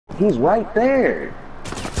He's right there.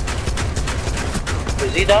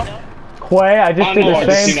 Is he though? Quay, I just did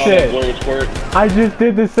the same shit. I just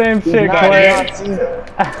did the same shit, Quay.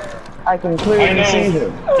 I can clearly see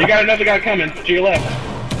him. You got another guy coming to your left.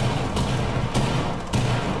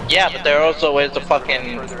 Yeah, but there also is the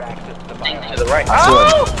fucking thing to the right.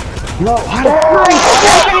 Oh! No,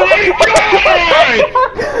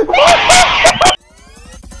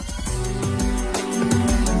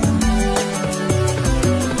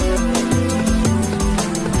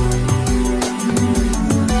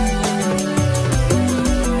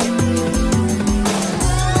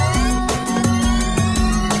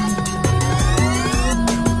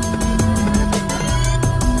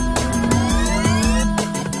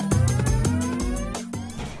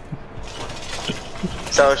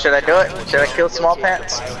 So should I do it? Should I kill Small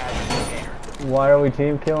Pants? Why are we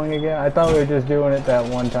team killing again? I thought we were just doing it that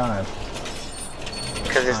one time.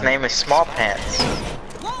 Because his name is Small Pants.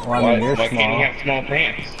 Well, I mean, you're why small. can't he have small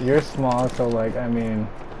pants? You're small, so like, I mean...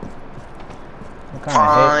 What kind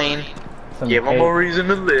Fine. of hate? Some Give him hate. a reason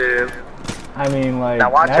to live. I mean, like,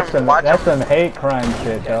 Now watch that's, him, that's some hate crime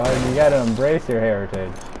shit, dog. You gotta embrace your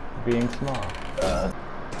heritage. Being small.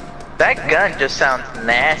 That gun just sounds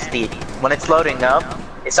nasty. When it's loading up,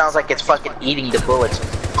 it sounds like it's fucking eating the bullets.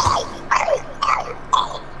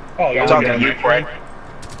 Oh, you're Talking talking to you, Fred.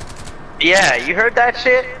 Yeah, you heard that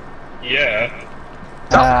shit? Yeah.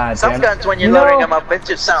 Some guns, when you're loading them up, it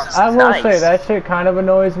just sounds I will nice. say, that shit kind of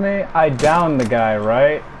annoys me. I downed the guy,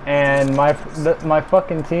 right? And my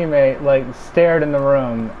fucking teammate, like, stared in the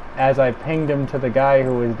room as I pinged him to the guy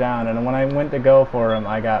who was down. And when I went to go for him,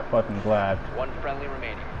 I got fucking blabbed. One friendly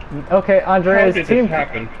remaining. Okay, Andreas, How did this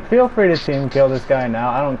happen? feel free to team kill this guy now.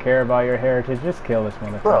 I don't care about your heritage. Just kill this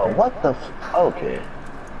motherfucker. bro, what the okay.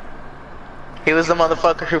 He was the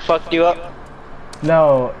motherfucker who fucked you up?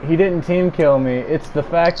 No, he didn't team kill me. It's the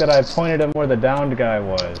fact that I pointed him where the downed guy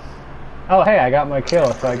was. Oh, hey, I got my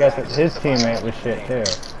kill, so I guess his teammate was shit too.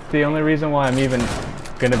 The only reason why I'm even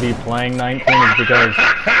gonna be playing 19 is because,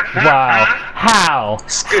 wow, how?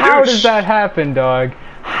 How does that happen, dog?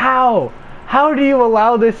 How? How do you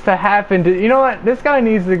allow this to happen? You know what? This guy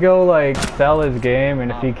needs to go, like, sell his game,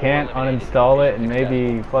 and if he can't, uninstall it and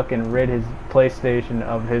maybe fucking rid his PlayStation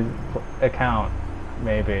of his account.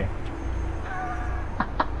 Maybe.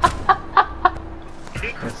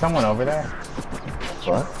 Is someone over there?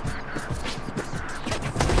 What?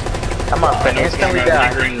 I'm up and instantly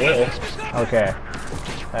die. Okay.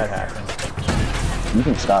 That happened. You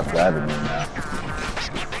can stop grabbing me now.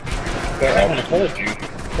 But I want to hold you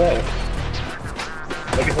close.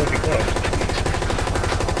 Let me hold you close.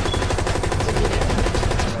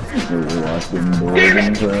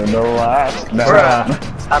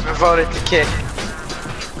 Bruh, I've been voted to kick.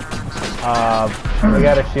 We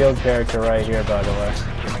got a shield character right here, by the way.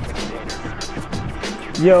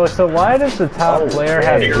 Yo, so why does the top player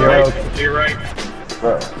have You're zero? right. You're right.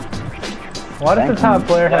 Bro, Why does the top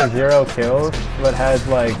player have 0 kills, but has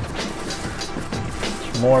like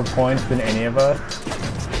more points than any of us?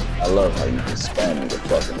 I love how you just spam me the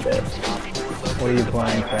fucking death. What are you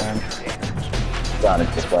playing, fam? Sonic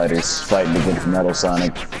the Spiders fighting against Metal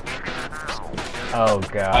Sonic. Oh I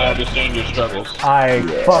god. understand your struggles. I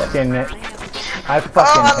fucking Oh, I hate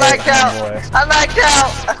lagged out! boy. I lagged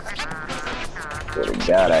out! Good to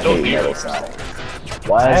God, I hate Metal Sonic.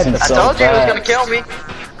 Why I is he I so told you he was gonna fast? kill me.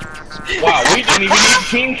 Wow, we didn't even need to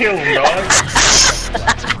team kill him, dog.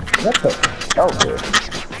 What the? Oh, good.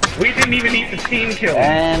 We didn't even need to team kill him.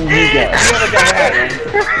 And he got The other guy had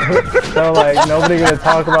him. So like nobody gonna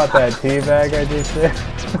talk about that teabag I just did?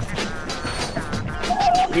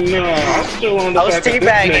 No, I'm still on the I was fact that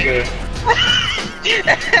teabagging.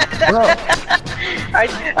 this Bro,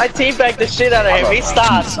 I teabagged the shit out of him. He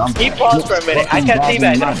stopped. He paused for a minute. I kept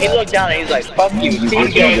teabagging him. He looked down and he's like, fuck you, team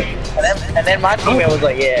kill. And then my teammate was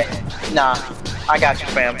like, yeah, nah, I got you,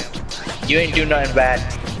 fam. You ain't do nothing bad.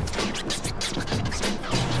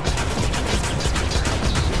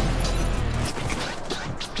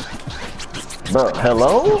 bro,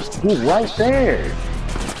 hello? He's right there.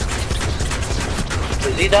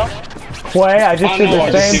 Is he though? Quay, I just did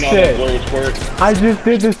the same shit. I just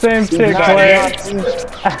did the same shit, Quay.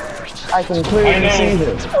 I can clearly see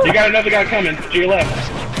him. You got another guy coming to your left.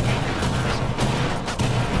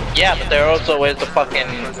 Yeah, but there also is the fucking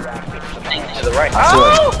thing to the right.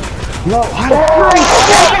 Oh! No,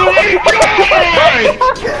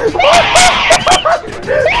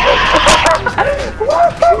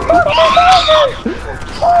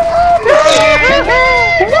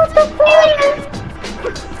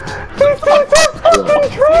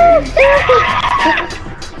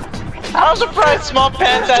 I'm surprised Small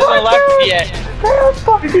Pants hasn't left yet. They're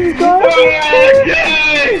fucking garbage.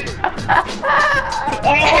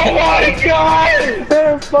 Oh my god!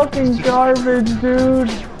 They're fucking garbage, dude.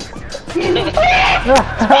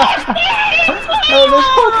 Oh, they're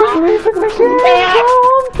fucking leaving the game.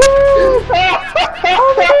 I'm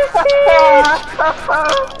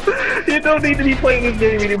dead. You don't need to be playing this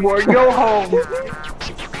game anymore. Go home.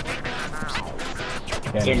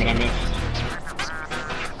 Damn it, I missed.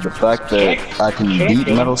 The fact that I can beat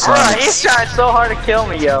Metal Bro, he's Sonic, trying so hard to kill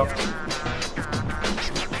me, yo.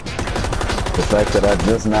 the fact that I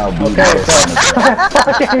just now beat Metal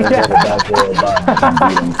Sonic, and then back there about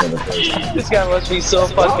beat him for the first time. This guy must be so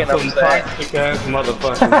fucking upset. Toxic ass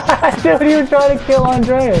motherfucker. Dude, you were trying to kill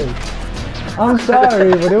Andreas. I'm sorry,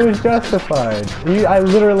 but it was justified. I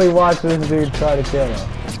literally watched this dude try to kill him.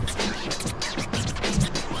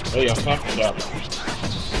 Hey, I'm fucked up.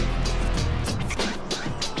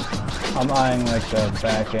 I'm eyeing like the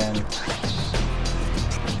back end.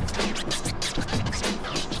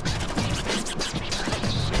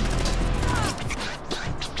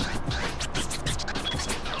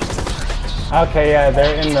 Okay, yeah,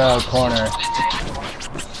 they're in the corner.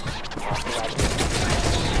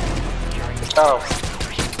 Oh.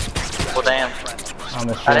 Well, damn. I'm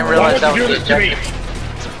I didn't realize that was the to me? objective.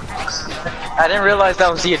 I didn't realize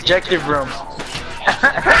that was the objective room.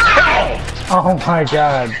 Oh my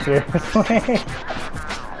god, seriously?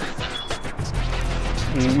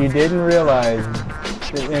 you didn't realize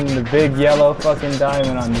that in the big yellow fucking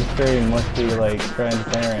diamond on the screen must be like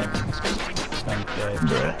transparent. Some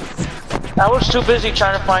shit. I was too busy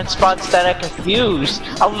trying to find spots that I confused.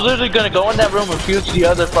 I was literally gonna go in that room and fuse the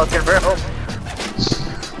other fucking room.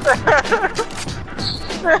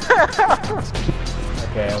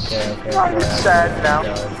 Okay. I'm sad now.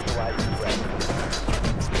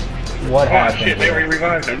 What Oh happened? shit, they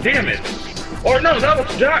revived him. Damn it. Or no, that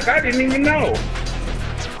was Jock. I didn't even know.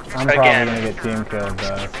 I'm probably Again. gonna get team killed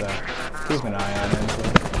though, so keep an eye on him.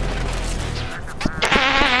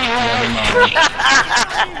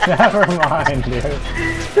 Never mind, dude.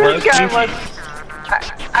 This guy must...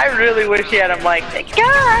 I really wish he had a mic.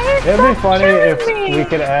 Guys, It'd be funny if we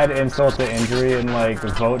could add insult to injury and like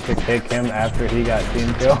vote to kick him after he got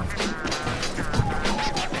team killed.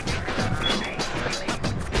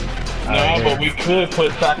 No, but we could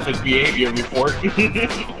put toxic behavior report.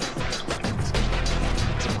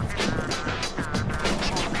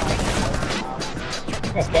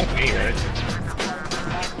 Oh, fuck me, right?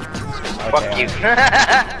 Fuck you.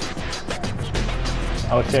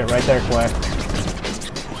 Oh shit, right there, Quack.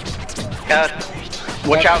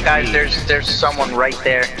 Watch out, guys. There's someone right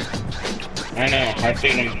there. I know, I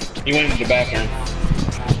seen him. He went into the bathroom.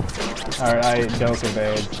 Alright, I dope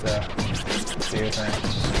evade, so see you think.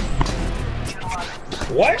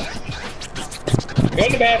 What? Go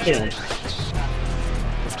in the bathroom.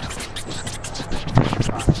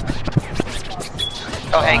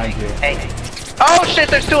 Oh, hey, Behind you. hey. Oh shit,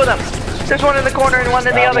 there's two of them. There's one in the corner and one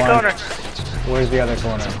in the other corner. Where's the other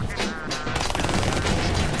corner?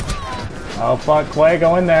 Oh fuck, Quay,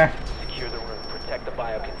 go in there. Secure the room. Protect the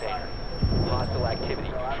bio container. Hostile activity.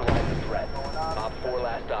 Neutralize the threat. Op 4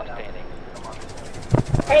 last stop standing.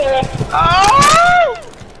 Oh!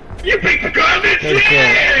 You picked the garbage! Good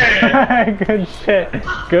shit. Good shit.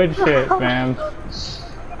 Good shit, fam.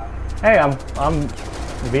 Hey, I'm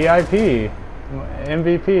VIP.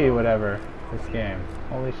 MVP, whatever. This game.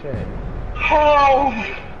 Holy shit. Oh!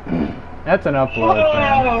 That's an upload,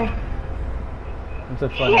 fam. It's a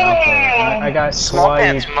fun upload. I got Small Hawaii,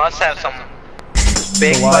 pants must have some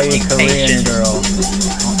big Hawaii fucking Korean patience. girl.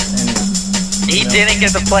 He didn't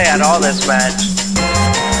get to play at all this match.